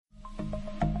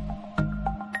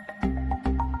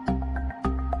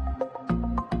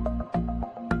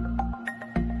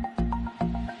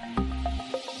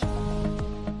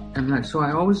so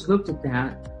I always looked at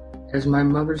that as my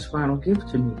mother's final gift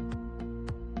to me,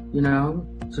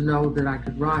 to know that I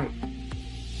could write.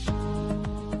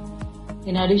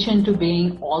 In addition to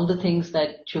being all the things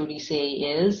that Jodi Say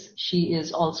is, she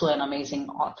is also an amazing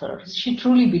author. She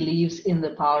truly believes in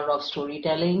the power of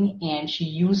storytelling, and she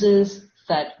uses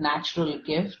that natural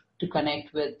gift to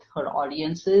connect with her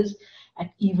audiences at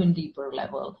even deeper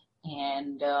level.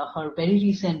 And her very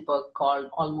recent book called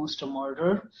Almost a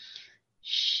Murder,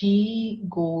 she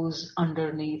goes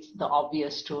underneath the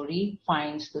obvious story,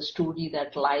 finds the story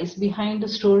that lies behind the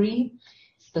story.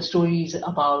 The story is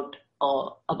about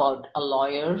a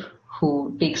lawyer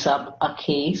who takes up a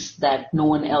case that no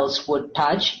one else would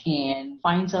touch and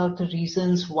finds out the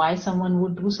reasons why someone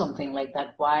would do something like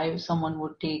that, why someone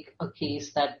would take a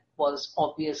case that was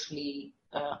obviously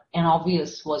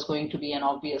was going to be an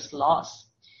obvious loss.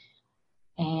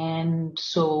 And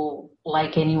so,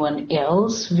 like anyone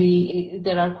else,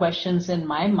 there are questions in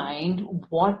my mind.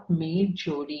 What made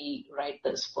Jodi write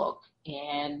this book?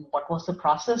 And what was the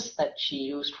process that she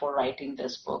used for writing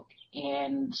this book?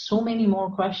 And so many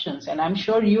more questions. And I'm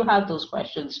sure you have those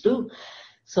questions too.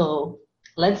 So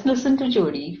let's listen to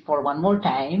Jodi for one more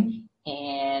time,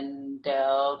 and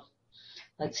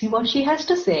let's see what she has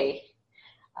to say.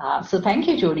 So thank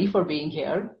you, Jodi, for being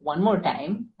here one more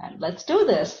time, and let's do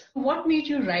this. What made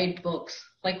you write books?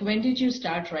 Like, when did you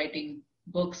start writing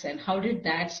books, and how did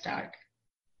that start?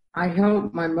 I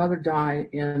helped my mother die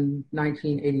in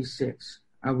 1986.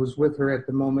 I was with her at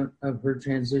the moment of her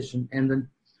transition, and the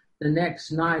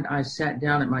next night I sat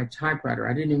down at my typewriter.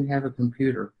 I didn't even have a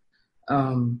computer,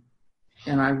 and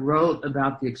I wrote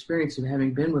about the experience of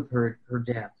having been with her at her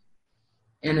death.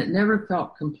 And it never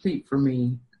felt complete for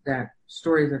me, that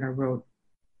story that I wrote.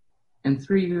 And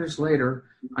 3 years later,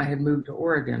 I had moved to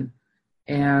Oregon,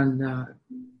 and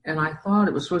I thought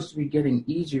it was supposed to be getting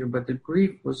easier, but the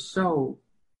grief was so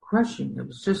crushing. It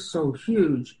was just so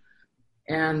huge.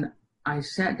 And I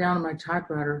sat down at my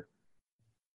typewriter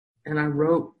and I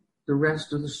wrote the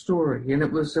rest of the story. And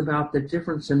it was about the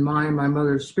difference in my and my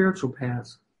mother's spiritual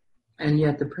paths, and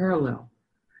yet the parallel.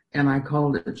 And I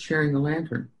called it Sharing the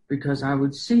Lantern, because I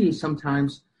would see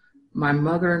sometimes my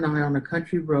mother and I on a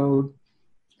country road,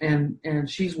 and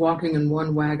she's walking in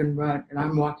one wagon rut and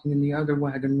I'm walking in the other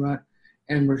wagon rut,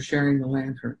 and we're sharing the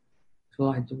lantern to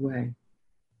light the way.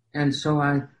 And so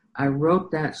I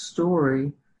wrote that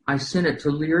story. I sent it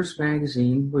to Lear's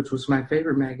magazine, which was my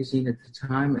favorite magazine at the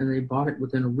time, and they bought it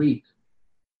within a week.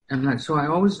 And so I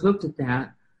always looked at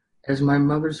that as my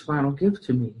mother's final gift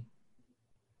to me,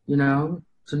 to know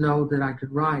that I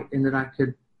could write and that I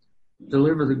could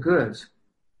deliver the goods.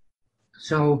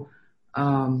 So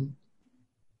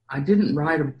I didn't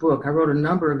write a book. I wrote a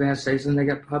number of essays, and they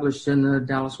got published in the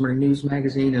Dallas Morning News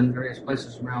magazine and various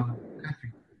places around the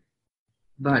country.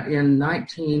 But in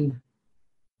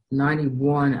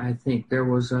 1991, I think, there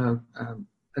was a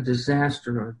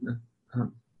disaster, a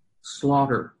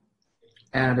slaughter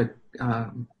at a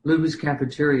Luby's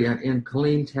cafeteria in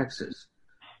Killeen, Texas,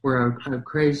 where a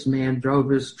crazed man drove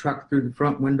his truck through the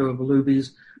front window of a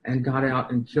Luby's and got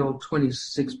out and killed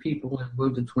 26 people and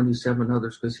wounded 27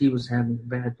 others because he was having a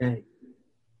bad day.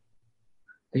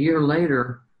 A year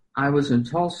later, I was in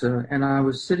Tulsa, and I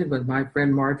was sitting with my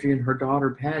friend Margie and her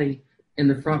daughter Patty in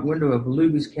the front window of a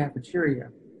Luby's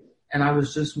cafeteria. And I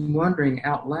was just wondering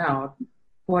out loud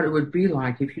what it would be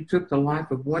like if you took the life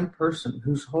of one person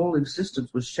whose whole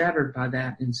existence was shattered by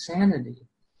that insanity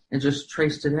and just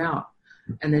traced it out.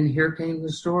 And then here came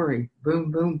the story. Boom,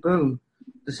 boom, boom.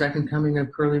 The second coming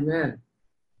of Curly Red.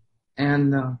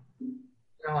 And,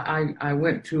 I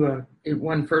went to it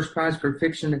won first prize for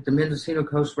fiction at the Mendocino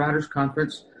Coast Writers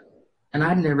Conference, and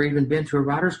I'd never even been to a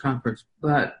writers conference,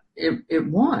 but it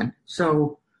won.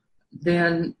 So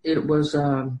then it was,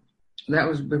 that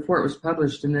was before it was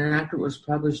published. And then after it was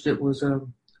published, it was a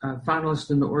finalist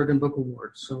in the Oregon Book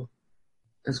Awards. So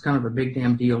that's kind of a big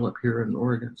damn deal up here in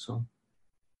Oregon. So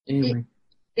anyway.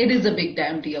 It is a big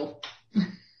damn deal.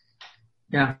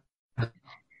 Yeah.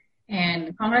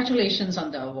 And congratulations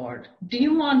on the award. Do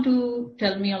you want to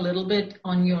tell me a little bit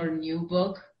on your new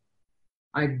book?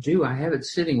 I do. I have it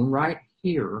sitting right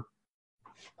here.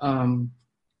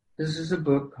 This is a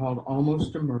book called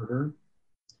Almost a Murder,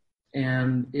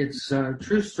 and it's a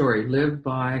true story lived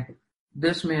by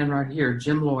this man right here,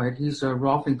 Jim Lloyd. He's a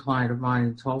Rolfing client of mine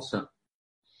in Tulsa.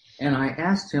 And I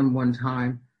asked him one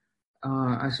time,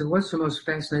 I said, what's the most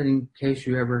fascinating case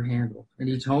you ever handled? And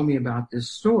he told me about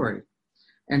this story.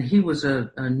 And he was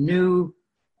a new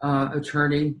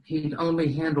attorney. He'd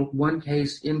only handled one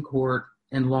case in court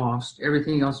and lost.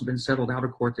 Everything else had been settled out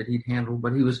of court that he'd handled,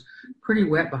 but he was pretty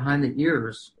wet behind the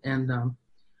ears. And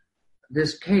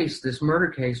this murder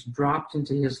case, dropped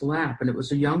into his lap, and it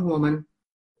was a young woman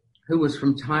who was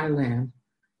from Thailand,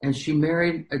 and she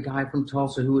married a guy from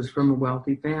Tulsa who was from a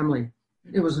wealthy family.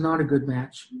 It was not a good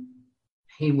match.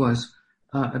 He was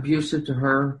abusive to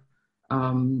her,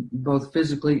 both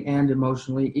physically and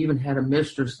emotionally, even had a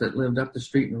mistress that lived up the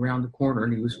street and around the corner,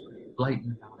 and he was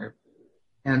blatant about it.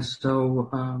 And so,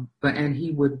 and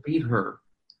he would beat her.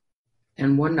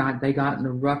 And one night they got in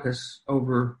a ruckus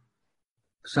over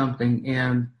something,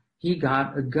 and he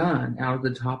got a gun out of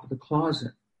the top of the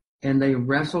closet, and they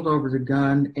wrestled over the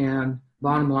gun, and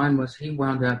bottom line was he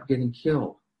wound up getting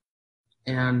killed.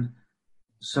 And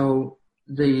so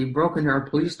the Broken Arrow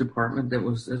Police Department,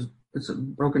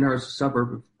 Broken Arrow is a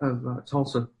suburb of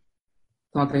Tulsa,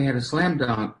 thought they had a slam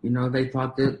dunk. They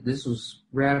thought that this was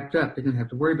wrapped up. They didn't have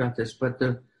to worry about this.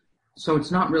 So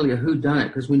it's not really a whodunit,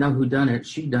 because we know who done it.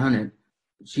 She done it.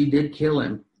 She did kill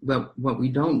him. But what we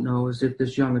don't know is if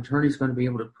this young attorney is going to be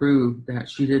able to prove that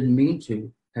she didn't mean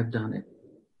to have done it.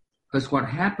 Because what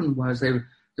happened was they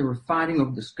were fighting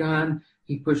over this gun.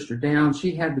 He pushed her down.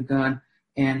 She had the gun,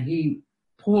 and he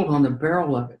pulled on the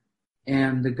barrel of it.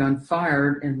 And the gun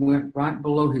fired and went right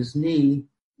below his knee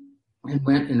and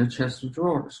went in a chest of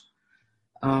drawers.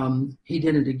 He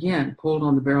did it again, pulled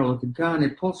on the barrel of the gun.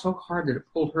 It pulled so hard that it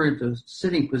pulled her into a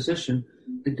sitting position.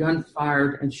 The gun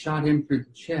fired and shot him through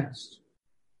the chest.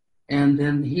 And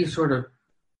then he sort of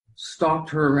stalked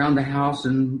her around the house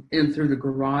and in through the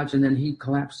garage, and then he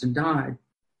collapsed and died.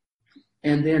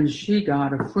 And then she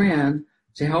got a friend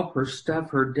to help her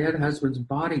stuff her dead husband's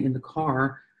body in the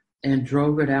car and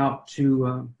drove it out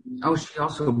to, she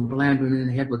also blammed him in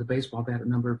the head with a baseball bat a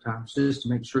number of times just to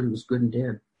make sure he was good and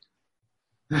dead.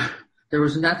 There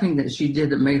was nothing that she did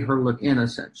that made her look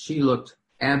innocent. She looked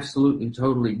absolutely,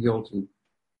 totally guilty.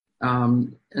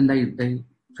 And they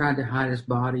tried to hide his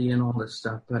body and all this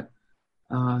stuff, but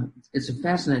it's a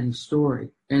fascinating story.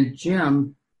 And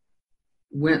Jim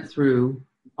went through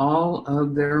all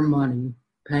of their money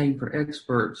paying for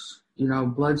experts,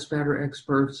 blood spatter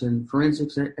experts and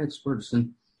forensics experts,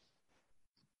 and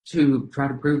to try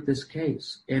to prove this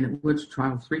case. And it went to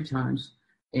trial 3 times,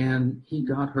 and he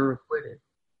got her acquitted.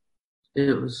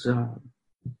 It was a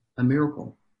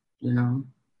miracle,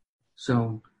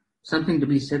 So something to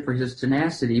be said for his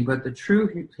tenacity. But the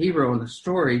true hero in the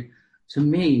story, to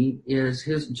me, is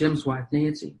Jim's wife,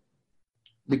 Nancy.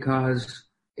 Because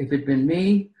if it'd been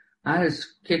me, I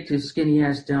just kicked his skinny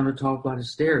ass down a tall flight of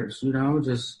stairs, he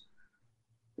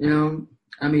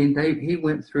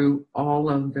went through all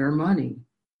of their money.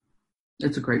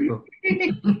 It's a great book.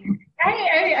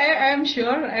 I'm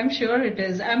sure it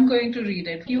is. I'm going to read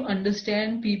it. You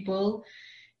understand people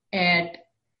at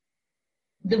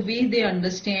the way they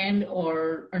understand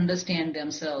or understand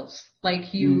themselves.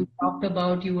 Like you talked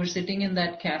about, you were sitting in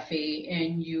that cafe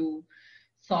and you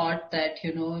thought that,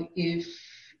 if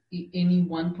any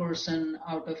one person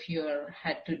out of here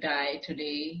had to die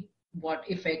today, what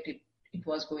effect it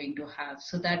was going to have.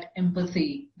 So that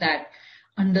empathy, that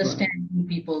understanding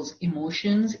people's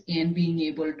emotions and being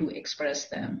able to express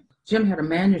them. Jim had a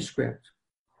manuscript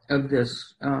of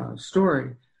this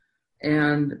story,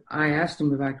 and I asked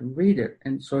him if I could read it.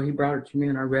 And so he brought it to me,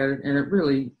 and I read it, and it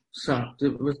really sucked.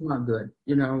 It was not good.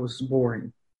 It was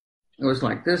boring. It was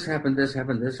like, this happened,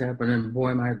 and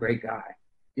boy, am I a great guy,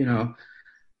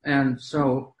 And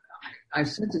so I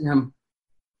said to him,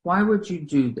 why would you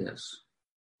do this?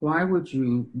 Why would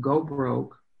you go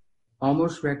broke,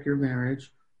 almost wreck your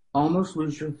marriage, almost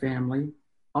lose your family,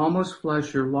 almost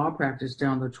flush your law practice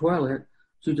down the toilet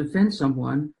to defend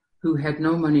someone who had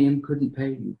no money and couldn't pay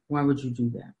you? Why would you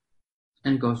do that?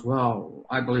 And he goes, well,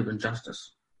 I believe in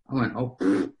justice. I went,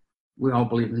 we all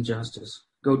believe in justice.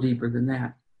 Go deeper than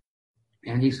that.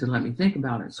 And he said, let me think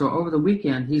about it. So over the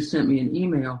weekend, he sent me an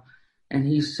email, and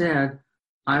he said,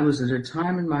 I was at a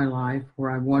time in my life where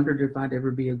I wondered if I'd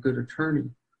ever be a good attorney,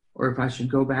 or if I should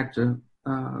go back to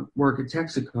work at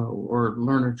Texaco or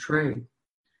learn a trade.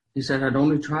 He said, I'd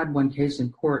only tried one case in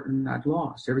court and I'd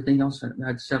lost. Everything else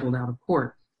I'd settled out of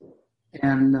court.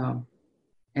 And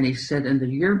he said, in the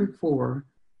year before,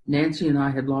 Nancy and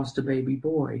I had lost a baby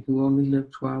boy who only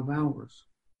lived 12 hours.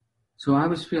 So I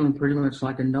was feeling pretty much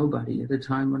like a nobody at the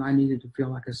time when I needed to feel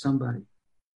like a somebody.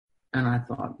 And I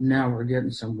thought, now we're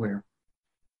getting somewhere,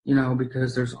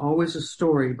 because there's always a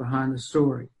story behind the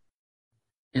story.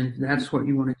 And that's what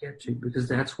you want to get to, because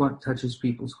that's what touches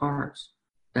people's hearts.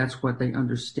 That's what they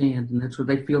understand, and that's what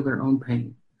they feel their own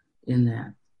pain in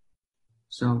that.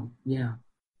 So, yeah,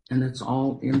 and that's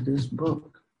all in this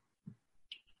book.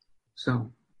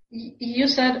 So. You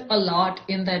said a lot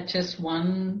in that just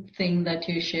one thing that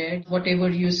you shared. Whatever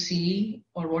you see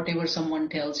or whatever someone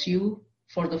tells you,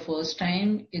 for the first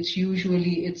time, it's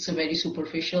a very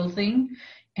superficial thing,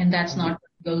 and that's not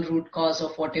the real root cause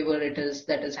of whatever it is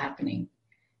that is happening.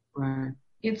 Right.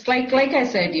 It's like I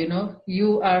said,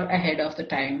 you are ahead of the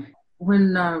time.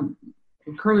 When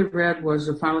Curly Red was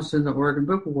a finalist in the Oregon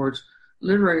Book Awards,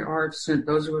 Literary Arts sent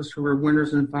those of us who were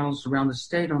winners and finalists around the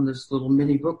state on this little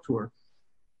mini book tour.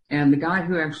 And the guy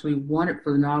who actually won it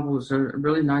for the novel was a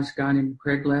really nice guy named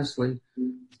Craig Leslie.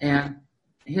 And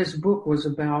his book was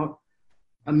about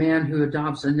a man who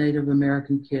adopts a Native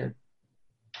American kid.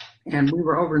 And we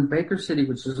were over in Baker City,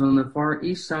 which is on the far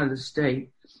east side of the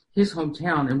state, his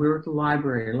hometown, and we were at the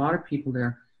library, a lot of people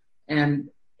there. And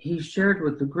he shared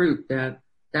with the group that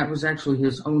was actually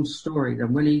his own story, that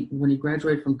when he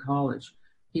graduated from college,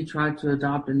 he tried to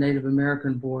adopt a Native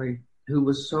American boy who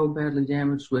was so badly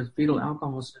damaged with fetal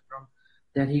alcohol syndrome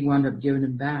that he wound up giving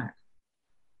him back.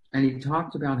 And he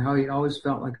talked about how he always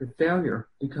felt like a failure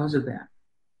because of that.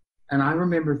 And I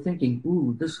remember thinking,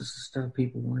 ooh, this is the stuff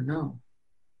people want to know.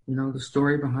 The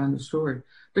story behind the story.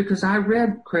 Because I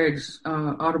read Craig's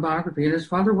autobiography, and his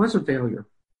father was a failure.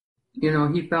 He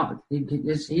felt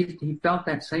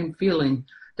that same feeling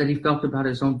that he felt about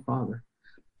his own father.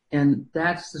 And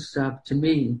that's the stuff, to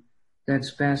me, that's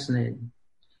fascinating.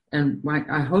 And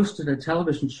I hosted a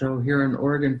television show here in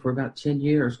Oregon for about 10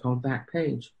 years called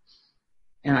Backpage.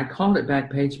 And I called it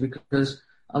Backpage because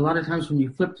a lot of times when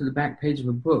you flip to the back page of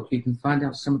a book, you can find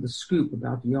out some of the scoop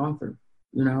about the author,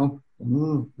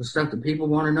 the stuff that people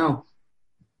want to know.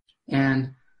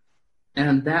 And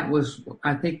that was,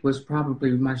 I think, was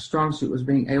probably my strong suit, was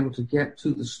being able to get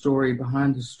to the story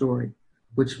behind the story,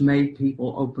 which made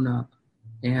people open up.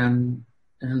 And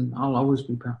I'll always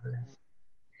be proud of that.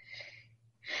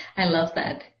 I love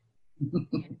that.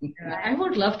 I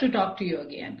would love to talk to you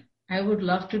again. And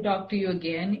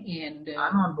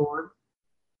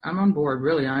I'm on board.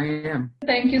 Really, I am.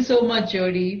 Thank you so much,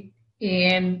 Jodi.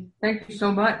 And thank you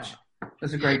so much. It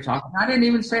was a great talk. I didn't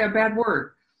even say a bad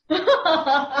word.